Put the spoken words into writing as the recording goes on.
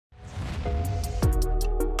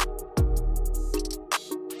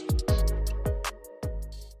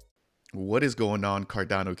What is going on,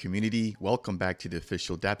 Cardano community? Welcome back to the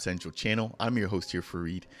official Dapp Central channel. I'm your host here,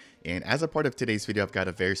 Fareed, and as a part of today's video, I've got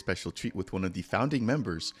a very special treat with one of the founding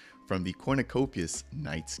members from the Cornucopias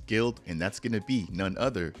Knights Guild, and that's going to be none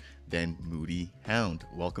other than Moody Hound.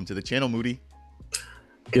 Welcome to the channel, Moody.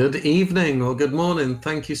 Good evening or good morning.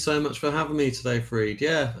 Thank you so much for having me today, Fareed.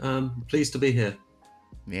 Yeah, pleased to be here.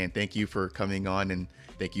 Man, thank you for coming on, and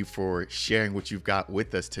thank you for sharing what you've got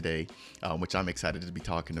with us today, which I'm excited to be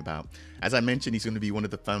talking about. As I mentioned, he's going to be one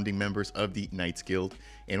of the founding members of the Knights Guild,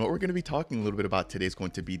 and what we're going to be talking a little bit about today is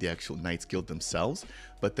going to be the actual Knights Guild themselves,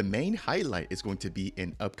 but the main highlight is going to be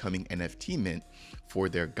an upcoming NFT mint for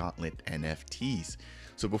their Gauntlet NFTs.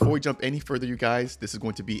 So before we jump any further, you guys, this is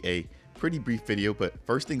going to be a pretty brief video, but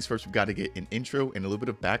first things first, we've got to get an intro and a little bit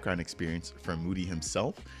of background experience from Moody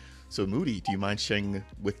himself. So Moody, do you mind sharing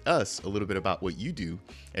with us a little bit about what you do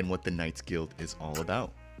and what the Knights Guild is all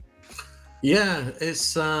about? Yeah,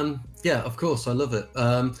 it's yeah, of course, I love it.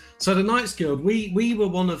 So the Knights Guild, we were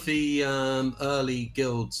one of the early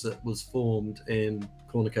guilds that was formed in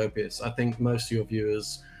Cornucopias. I think most of your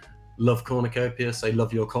viewers love Cornucopias. They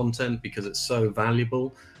love your content because it's so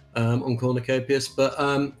valuable on Cornucopias. But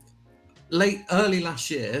early last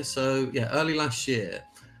year,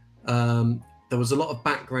 there was a lot of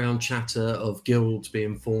background chatter of guilds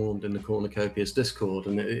being formed in the Cornucopias Discord,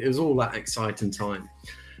 and it was all that exciting time.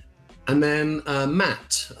 And then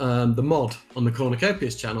Matt, the mod on the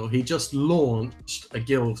Cornucopias channel, he just launched a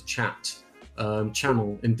guild chat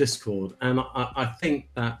channel in Discord, and I think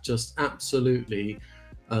that just absolutely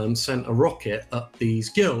sent a rocket up these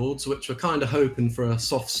guilds, which were kind of hoping for a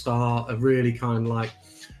soft start, a really kind of like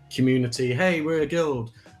community, hey, we're a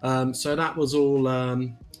guild. So that was all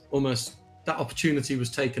almost, that opportunity was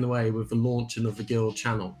taken away with the launching of the guild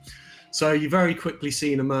channel. So you very quickly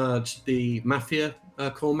seen emerge the Mafia,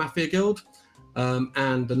 Core Mafia Guild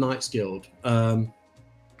and the Knights Guild.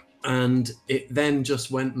 And it then just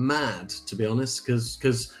went mad, to be honest,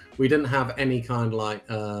 because we didn't have any kind of like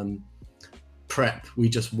prep, we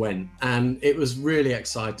just went. And it was really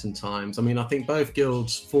exciting times. I mean, I think both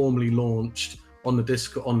guilds formally launched on the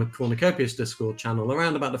Discord, on the Cornucopias Discord channel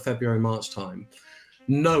around about the February-March time,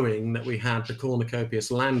 knowing that we had the Cornucopias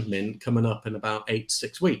land mint coming up in about 8 to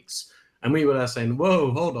 6 weeks. And we were there saying,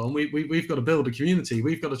 whoa, hold on, we've got to build a community.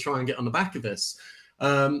 We've got to try and get on the back of this.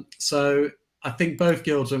 So I think both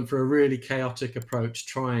guilds went for a really chaotic approach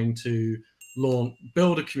trying to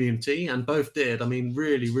build a community, and both did. I mean,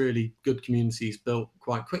 really, really good communities built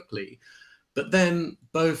quite quickly. But then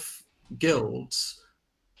both guilds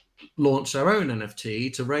launched their own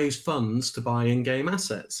NFT to raise funds to buy in-game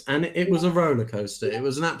assets, and it was a roller coaster. It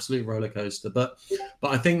was an absolute roller coaster, but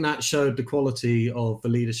I think that showed the quality of the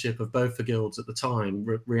leadership of both the guilds at the time,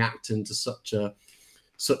 reacting to such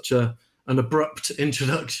an abrupt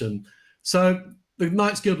introduction. So the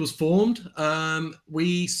Knights Guild was formed.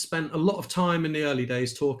 We spent a lot of time in the early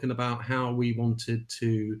days talking about how we wanted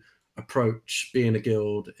to approach being a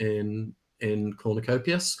guild in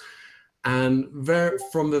Cornucopias. And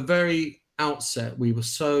from the very outset, we were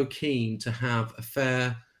so keen to have a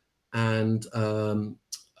fair and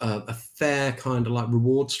a fair kind of like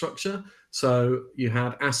reward structure. So you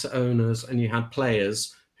had asset owners and you had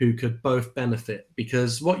players who could both benefit,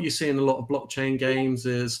 because what you see in a lot of blockchain games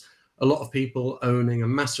is a lot of people owning a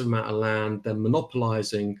massive amount of land, then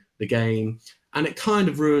monopolizing the game, and it kind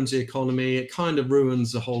of ruins the economy. It kind of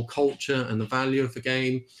ruins the whole culture and the value of the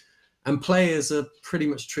game. And players are pretty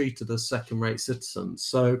much treated as second-rate citizens.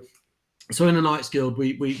 So in the Knights Guild,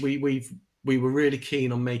 we were really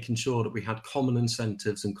keen on making sure that we had common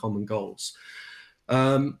incentives and common goals,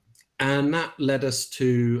 and that led us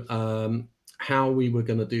to how we were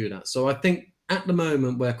going to do that. So I think at the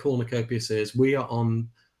moment where Cornucopias is, we are on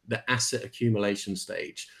the asset accumulation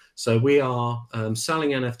stage. So we are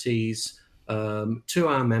selling NFTs to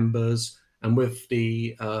our members. And with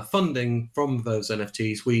the funding from those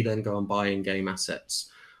NFTs, we then go and buy in-game assets.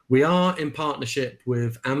 We are in partnership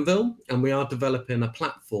with Anvil, and we are developing a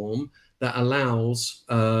platform that allows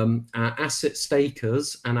our asset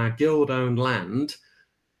stakers and our guild-owned land,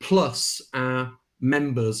 plus our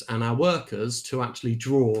members and our workers, to actually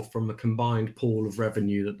draw from a combined pool of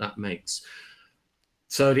revenue that makes.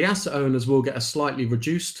 So the asset owners will get a slightly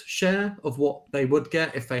reduced share of what they would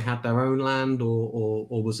get if they had their own land or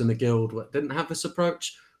was in a guild that didn't have this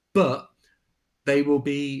approach, but they will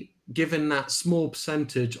be given that small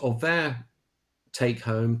percentage of their take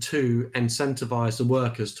home to incentivize the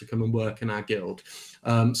workers to come and work in our guild.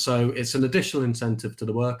 So it's an additional incentive to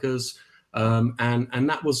the workers. And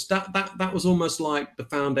that was almost like the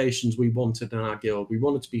foundations we wanted in our guild. We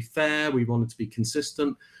wanted to be fair, we wanted to be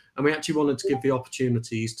consistent, and we actually wanted to give the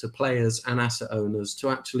opportunities to players and asset owners to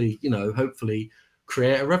actually, you know, hopefully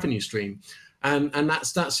create a revenue stream. And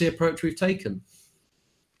that's the approach we've taken.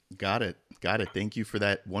 Got it. Got it. Thank you for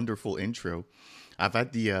that wonderful intro. I've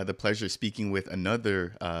had the pleasure of speaking with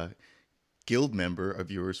another guild member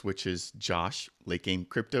of yours, which is Josh, Late Game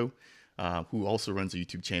Crypto, who also runs a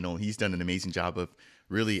YouTube channel. He's done an amazing job of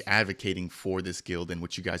really advocating for this guild and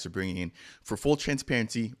what you guys are bringing in. For full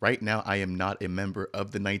transparency, right now I am not a member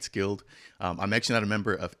of the Knights Guild. I'm actually not a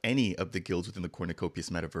member of any of the guilds within the Cornucopias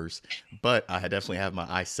metaverse, but I definitely have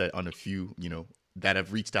my eyes set on a few, you know, that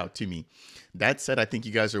have reached out to me. That said, I think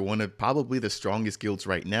you guys are one of probably the strongest guilds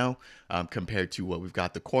right now, compared to what we've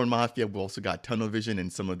got the Corn Mafia. We've also got Tunnel Vision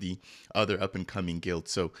and some of the other up and coming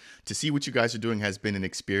guilds. So to see what you guys are doing has been an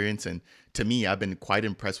experience. And to me, I've been quite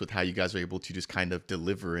impressed with how you guys are able to just kind of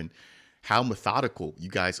deliver and how methodical you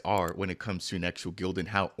guys are when it comes to an actual guild and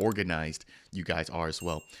how organized you guys are as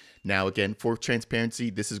well. Now, again, for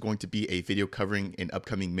transparency, this is going to be a video covering an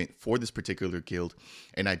upcoming mint for this particular guild.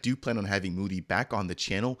 And I do plan on having Moody back on the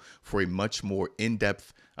channel for a much more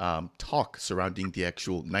in-depth talk surrounding the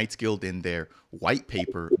actual Knights Guild and their white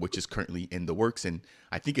paper, which is currently in the works. And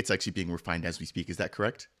I think it's actually being refined as we speak. Is that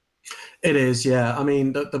correct? It is, yeah. I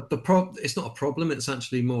mean, it's not a problem. It's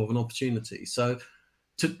actually more of an opportunity. So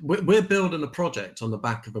we're building a project on the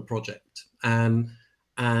back of a project. And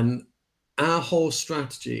our whole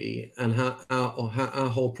strategy and how our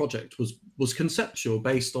whole project was conceptual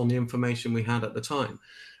based on the information we had at the time.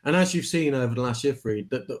 And as you've seen over the last year, Fareed,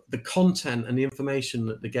 that the content and the information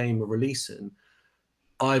that the game are releasing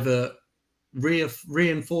either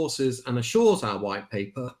reinforces and assures our white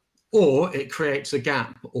paper, or it creates a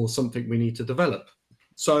gap or something we need to develop.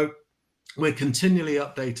 So we're continually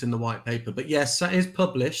updating the white paper. But yes, that is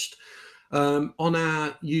published. On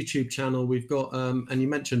our YouTube channel, we've got, and you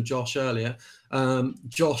mentioned Josh earlier,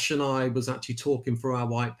 Josh and I was actually talking through our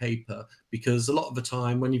white paper, because a lot of the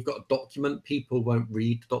time when you've got a document, people won't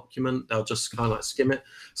read the document, they'll just kind of like skim it.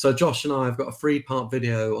 So Josh and I have got a 3-part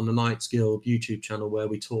video on the Knights Guild YouTube channel where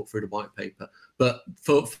we talk through the white paper. But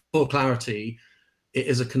for clarity, it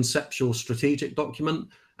is a conceptual strategic document.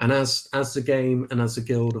 And as the game and as the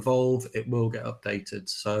guild evolve, it will get updated.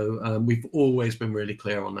 So we've always been really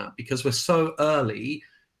clear on that, because we're so early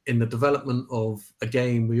in the development of a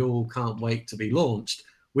game we all can't wait to be launched.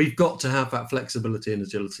 We've got to have that flexibility and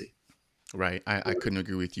agility. Right. I couldn't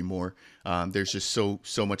agree with you more. There's just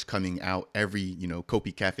so much coming out every, you know,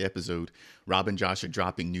 Kopi Cafe episode. Rob and Josh are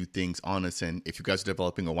dropping new things on us. And if you guys are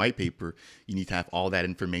developing a white paper, you need to have all that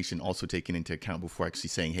information also taken into account before actually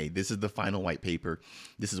saying, hey, this is the final white paper.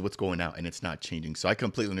 This is what's going out and it's not changing. So I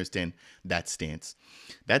completely understand that stance.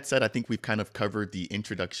 That said, I think we've kind of covered the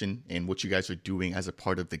introduction and what you guys are doing as a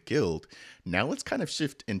part of the guild. Now let's kind of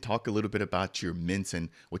shift and talk a little bit about your mints and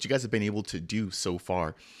what you guys have been able to do so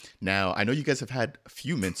far. Now, I know you guys have had a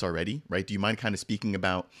few mints already, right? Do you mind kind of speaking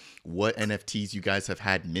about what NFTs you guys have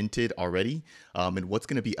had minted already, and what's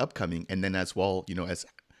going to be upcoming? And then as well, you know, as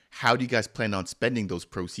how do you guys plan on spending those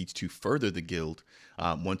proceeds to further the guild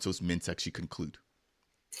once those mints actually conclude?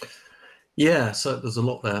 Yeah, so there's a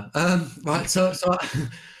lot there. Right, so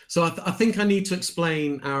I think I need to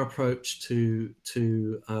explain our approach to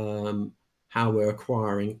how we're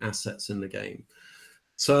acquiring assets in the game.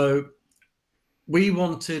 So we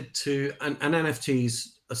wanted to, and NFTs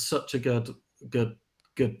are such a good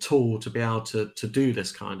tool to be able to do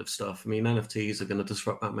this kind of stuff. I mean, NFTs are going to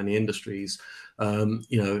disrupt that many industries. You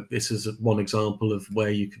know, this is one example of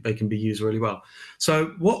where they can be used really well. So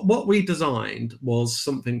what we designed was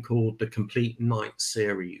something called the Complete Knight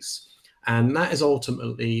series. And that is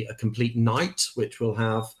ultimately a complete knight, which will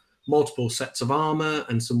have multiple sets of armor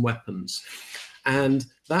and some weapons. And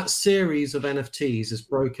that series of NFTs is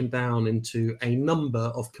broken down into a number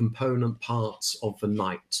of component parts of the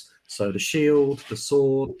knight. So the shield, the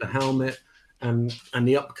sword, the helmet, and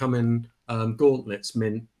the upcoming gauntlets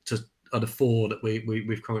mint are the 4 that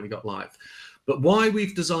we've currently got live. But why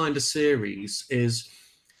we've designed a series is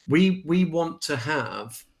we want to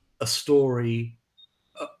have a story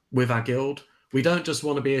with our guild. We don't just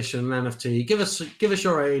want to be issuing an NFT. Give us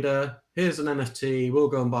your ADA. Here's an NFT. We'll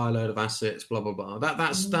go and buy a load of assets. Blah blah blah.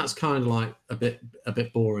 That's kind of like a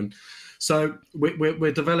bit boring. So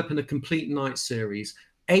we're developing a complete Knight series.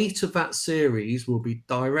 8 of that series will be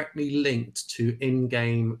directly linked to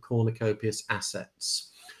in-game Cornucopias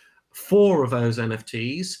assets. 4 of those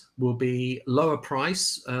NFTs will be lower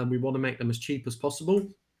price. We want to make them as cheap as possible,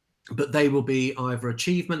 but they will be either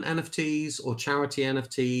achievement NFTs or charity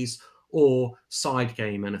NFTs or side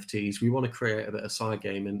game NFTs. We want to create a bit of side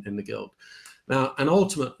game in the guild. Now, and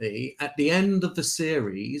ultimately, at the end of the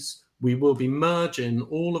series, we will be merging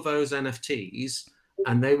all of those NFTs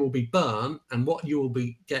and they will be burnt. And what you will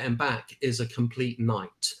be getting back is a complete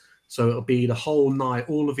knight. So it'll be the whole knight,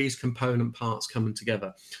 all of these component parts coming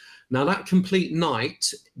together. Now, that complete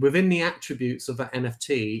knight, within the attributes of that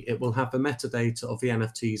NFT, it will have the metadata of the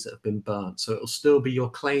NFTs that have been burnt. So it will still be your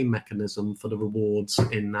claim mechanism for the rewards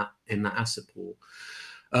in that asset pool.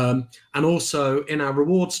 And also in our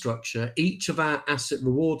reward structure, each of our asset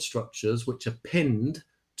reward structures, which are pinned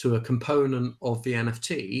to a component of the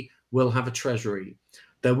NFT, will have a treasury.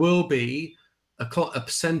 There will be a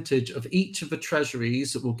percentage of each of the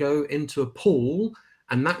treasuries that will go into a pool,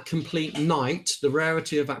 and that complete knight, the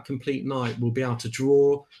rarity of that complete knight, will be able to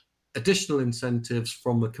draw additional incentives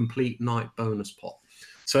from a complete knight bonus pot.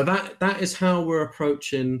 So that is how we're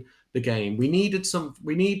approaching the game. We needed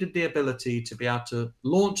the ability to be able to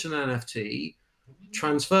launch an NFT,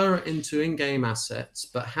 transfer it into in-game assets,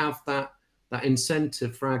 but have that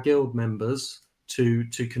incentive for our guild members to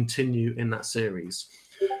continue in that series.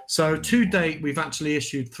 So to date, we've actually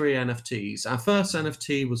issued 3 NFTs. Our first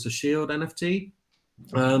NFT was the Shield NFT.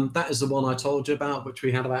 That is the one I told you about, which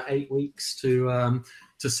we had about 8 weeks to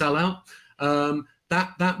sell out.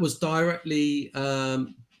 That was directly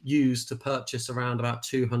used to purchase around about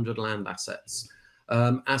 200 land assets.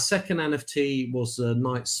 Our second NFT was the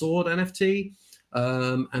Knight Sword NFT,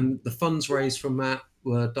 and the funds raised from that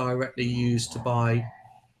were directly used to buy.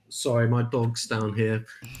 Sorry, my dog's down here.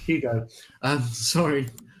 Hugo. Sorry,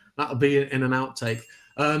 that'll be in an outtake.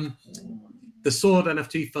 The Sword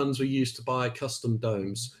NFT funds were used to buy custom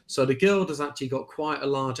domes. So the guild has actually got quite a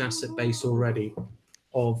large asset base already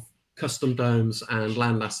of custom domes and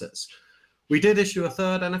land assets. We did issue a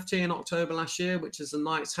third NFT in October last year, which is a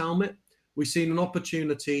Knight's helmet. We've seen an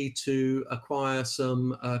opportunity to acquire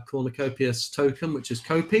some Cornucopias token, which is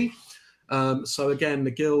Copi. So again,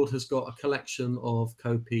 the guild has got a collection of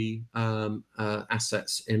Copi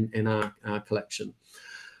assets in our collection.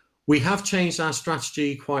 We have changed our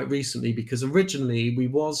strategy quite recently, because originally we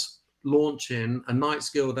was launching a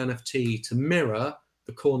Knights Guild NFT to mirror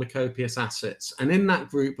the Cornucopias assets. And in that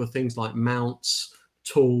group were things like mounts,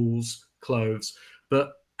 tools, clothes.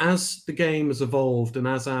 But as the game has evolved and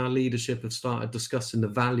as our leadership have started discussing the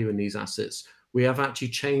value in these assets, we have actually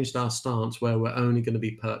changed our stance where we're only going to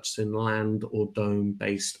be purchasing land or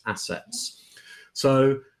dome-based assets.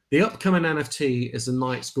 So the upcoming NFT is a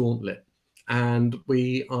Knights Gauntlet, and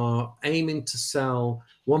we are aiming to sell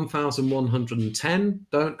 1,110.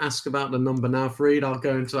 Don't ask about the number now, Fareed. I'll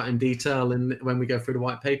go into that in detail when we go through the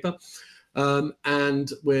white paper.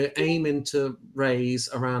 And we're aiming to raise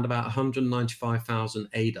around about 195,000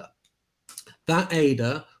 ADA. That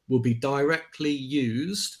ADA will be directly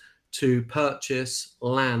used to purchase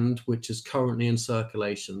land which is currently in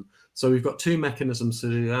circulation. So we've got 2 mechanisms to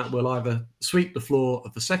do that. We'll either sweep the floor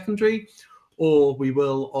of the secondary, or we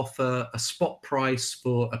will offer a spot price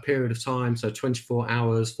for a period of time, so 24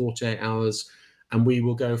 hours, 48 hours, and we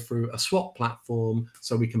will go through a swap platform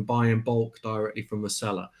so we can buy in bulk directly from the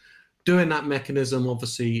seller. Doing that mechanism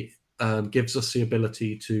obviously gives us the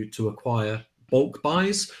ability to acquire bulk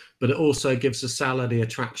buys, but it also gives the seller the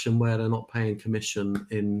attraction where they're not paying commission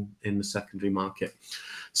in the secondary market.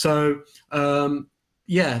 So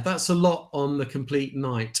yeah, that's a lot on the complete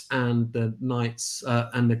Knight and the Knights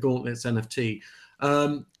and the Gauntlets NFT.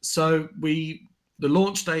 So the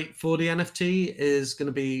launch date for the NFT is going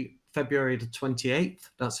to be February the 28th.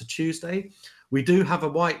 That's a Tuesday. We do have a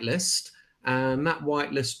whitelist, and that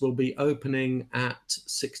whitelist will be opening at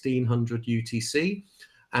 1600 UTC,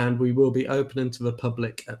 and we will be opening to the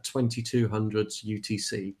public at 2200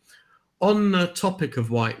 UTC. On the topic of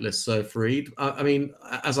whitelists, though, Fareed, I mean,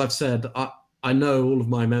 as I've said, I know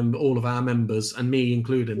all of our members, and me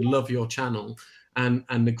included, love your channel and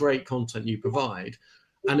the great content you provide.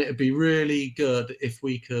 And it would be really good if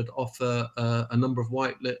we could offer a number of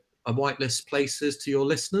whitelist places to your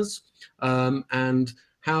listeners. And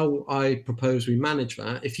how I propose we manage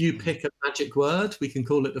that, if you pick a magic word, we can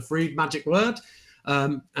call it the Fareed magic word.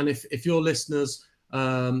 And if your listeners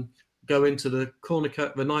go into the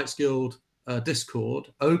Knights Guild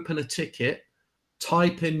Discord, open a ticket,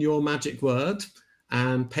 type in your magic word,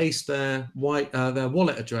 and paste their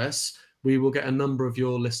wallet address, we will get a number of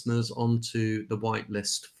your listeners onto the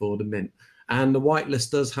whitelist for the mint. And the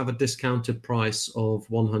whitelist does have a discounted price of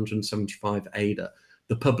 175 ADA.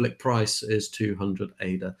 The public price is 200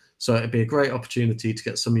 ADA. So it'd be a great opportunity to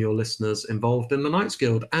get some of your listeners involved in the Knights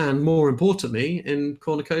Guild, and more importantly, in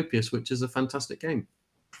Cornucopias, which is a fantastic game.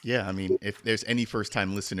 Yeah, I mean, if there's any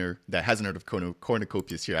first-time listener that hasn't heard of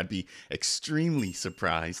Cornucopias here, I'd be extremely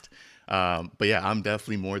surprised. But yeah, I'm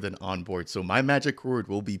definitely more than on board. So my magic word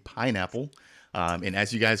will be pineapple. And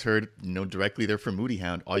as you guys heard, directly there from Moody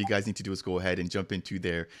Hound, all you guys need to do is go ahead and jump into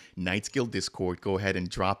their Knights Guild Discord. Go ahead and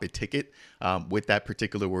drop a ticket with that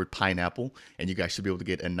particular word, pineapple, and you guys should be able to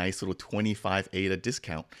get a nice little 25 ADA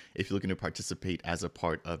discount if you're looking to participate as a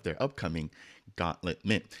part of their upcoming Gauntlet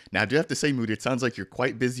mint. Now, I do have to say, Moody, it sounds like you're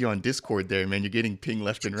quite busy on Discord there, man. You're getting ping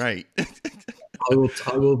left and right. I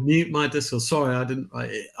will mute my Discord. Sorry, I didn't.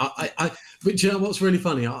 But you know what's really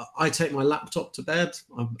funny? I take my laptop to bed.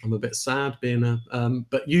 I'm a bit sad being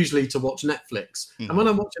but usually to watch Netflix. And when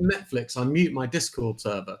I'm watching Netflix, I mute my Discord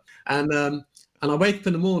server, and I wake up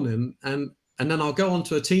in the morning, and then I'll go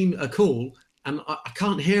onto a call, and I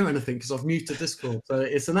can't hear anything because I've muted Discord. So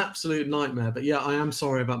it's an absolute nightmare. But yeah, I am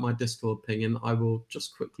sorry about my Discord ping, and I will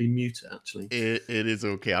just quickly mute it, actually. It is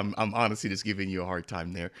okay. I'm honestly just giving you a hard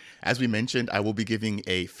time there. As we mentioned, I will be giving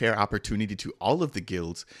a fair opportunity to all of the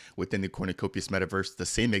guilds within the Cornucopias metaverse, the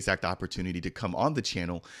same exact opportunity to come on the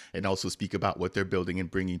channel and also speak about what they're building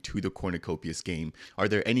and bringing to the Cornucopias game. Are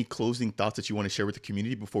there any closing thoughts that you want to share with the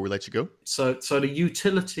community before we let you go? So the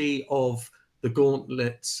utility of the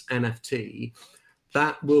Gauntlets NFT,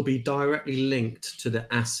 that will be directly linked to the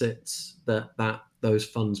assets that those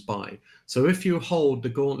funds buy. So if you hold the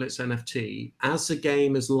Gauntlets NFT, as the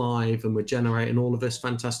game is live and we're generating all of this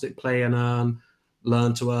fantastic play and earn,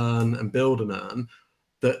 learn to earn, and build and earn,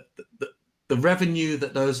 the revenue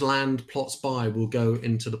that those land plots buy will go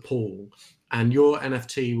into the pool, and your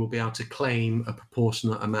NFT will be able to claim a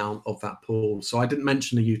proportionate amount of that pool. So I didn't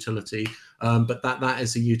mention the utility, but that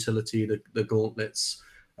is a utility the Gauntlets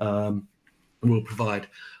will provide.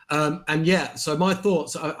 And yeah, so my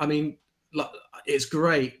thoughts, I mean, it's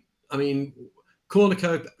great. I mean,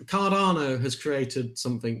 Cardano has created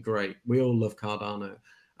something great. We all love Cardano.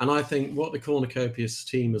 And I think what the Cornucopias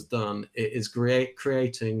team has done is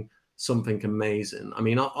creating something amazing. I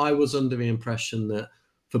mean, I was under the impression that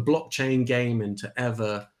for blockchain gaming to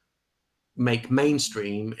ever make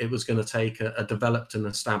mainstream, it was going to take a developed and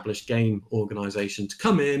established game organization to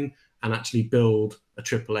come in and actually build a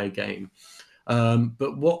AAA game.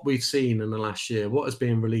 But what we've seen in the last year, what is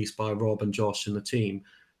being released by Rob and Josh and the team,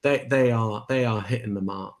 they are hitting the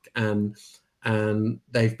mark, and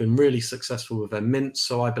they've been really successful with their mints.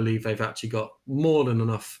 So I believe they've actually got more than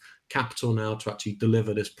enough capital now to actually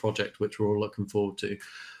deliver this project, which we're all looking forward to.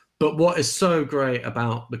 But what is so great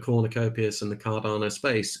about the Cornucopias and the Cardano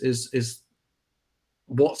space is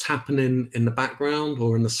what's happening in the background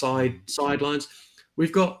or in the sidelines.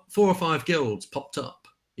 We've got 4 or 5 guilds popped up,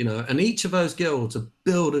 and each of those guilds are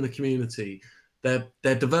building a community. They're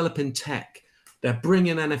developing tech. They're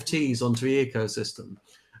bringing NFTs onto the ecosystem,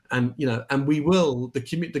 and and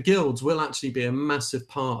the guilds will actually be a massive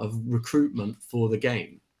part of recruitment for the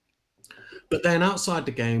game. But then outside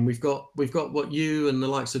the game, we've got what you and the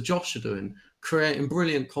likes of Josh are doing, creating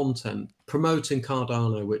brilliant content, promoting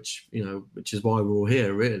Cardano, which is why we're all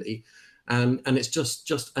here, really, and it's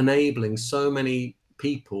just enabling so many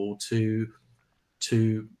people to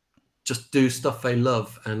just do stuff they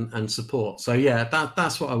love and support. So yeah,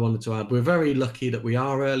 that's what I wanted to add. We're very lucky that we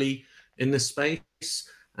are early in this space.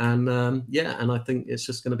 And and I think it's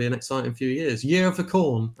just going to be an exciting few years. Year of the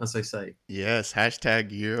corn, as they say. Yes, hashtag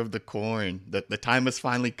year of the corn. The time has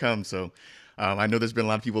finally come. So I know there's been a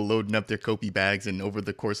lot of people loading up their Kopi bags, and over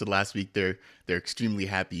the course of last week, they're extremely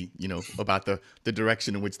happy, about the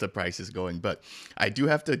direction in which the price is going. But I do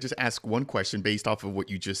have to just ask one question based off of what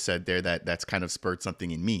you just said there that's kind of spurred something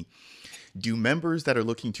in me. Do members that are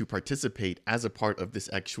looking to participate as a part of this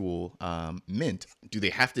actual mint, do they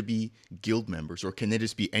have to be guild members, or can they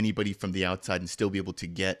just be anybody from the outside and still be able to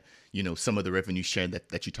get, some of the revenue share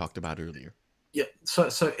that you talked about earlier? Yeah.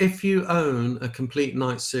 So if you own a complete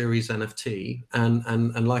Knight series NFT,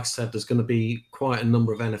 and like I said, there's going to be quite a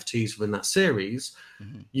number of NFTs within that series,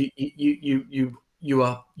 you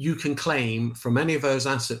can claim from any of those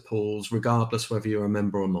asset pools, regardless whether you're a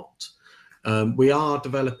member or not. We are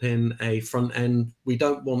developing a front end. We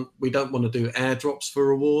don't want to do airdrops for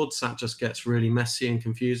rewards. That just gets really messy and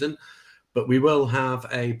confusing. But we will have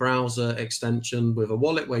a browser extension with a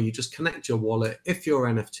wallet where you just connect your wallet. If your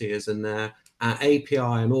NFT is in there, our API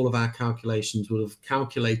and all of our calculations will have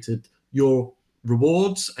calculated your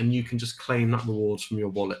rewards, and you can just claim that rewards from your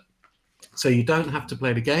wallet. So you don't have to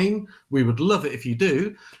play the game. We would love it if you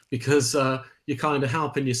do, because you're kind of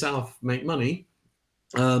helping yourself make money.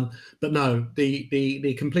 But no,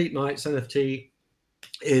 the Complete Knights NFT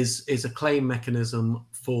is a claim mechanism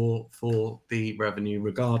for the revenue,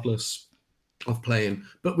 regardless of playing.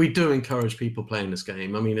 But we do encourage people playing this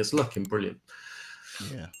game. I mean, it's looking brilliant.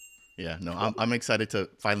 Yeah. Yeah, no, I'm excited to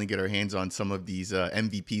finally get our hands on some of these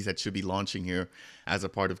MVPs that should be launching here as a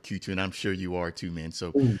part of Q2, and I'm sure you are too, man.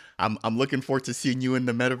 So Mm. I'm looking forward to seeing you in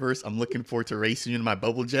the metaverse. I'm looking forward to racing you in my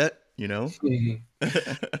bubble jet, you know? Mhm.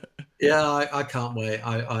 Yeah, I can't wait.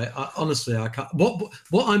 I honestly, I can't.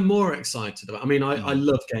 What I'm more excited about, I mean, I Mhm.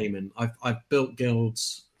 love gaming. I've built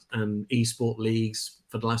guilds and esport leagues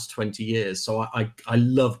for the last 20 years. So I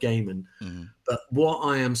love gaming. Mhm. But what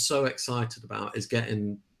I am so excited about is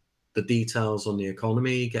getting the details on the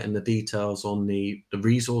economy, getting the details on the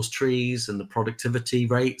resource trees and the productivity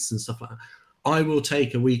rates and stuff like that. I will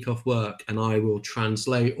take a week off work and I will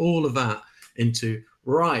translate all of that into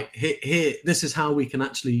right here. This is how we can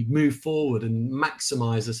actually move forward and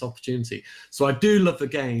maximize this opportunity. So I do love the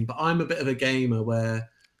game, but I'm a bit of a gamer where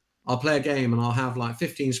I'll play a game and I'll have like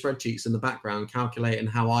 15 spreadsheets in the background calculating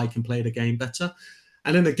how I can play the game better.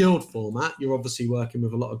 And in a guild format, you're obviously working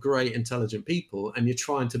with a lot of great, intelligent people, and you're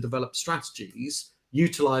trying to develop strategies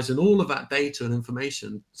utilizing all of that data and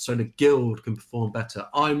information so the guild can perform better.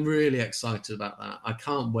 I'm really excited about that. I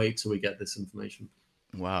can't wait till we get this information.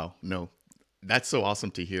 Wow, no, that's so awesome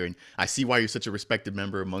to hear, and I see why you're such a respected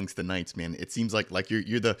member amongst the Knights, man. It seems like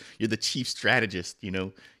you're the chief strategist. You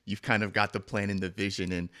know, you've kind of got the plan and the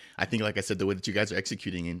vision, and I think, like I said, the way that you guys are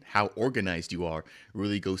executing and how organized you are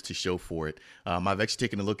really goes to show for it. I've actually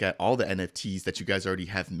taken a look at all the NFTs that you guys already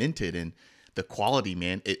have minted, and the quality,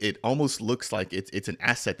 man, it almost looks like it's an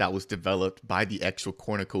asset that was developed by the actual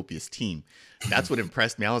Cornucopias team. That's what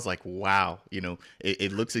impressed me. I was like, wow,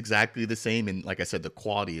 it looks exactly the same. And like I said, the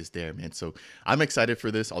quality is there, man. So I'm excited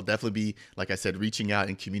for this. I'll definitely be, like I said, reaching out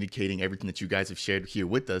and communicating everything that you guys have shared here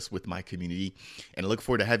with us, with my community. And I look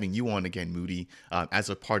forward to having you on again, Moody, as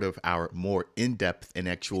a part of our more in-depth and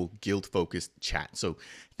actual guild-focused chat. So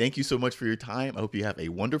thank you so much for your time. I hope you have a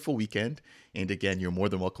wonderful weekend. And again, you're more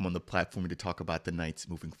than welcome on the platform to talk about the Knights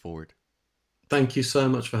moving forward. Thank you so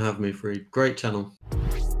much for having me, Fareed. Great channel.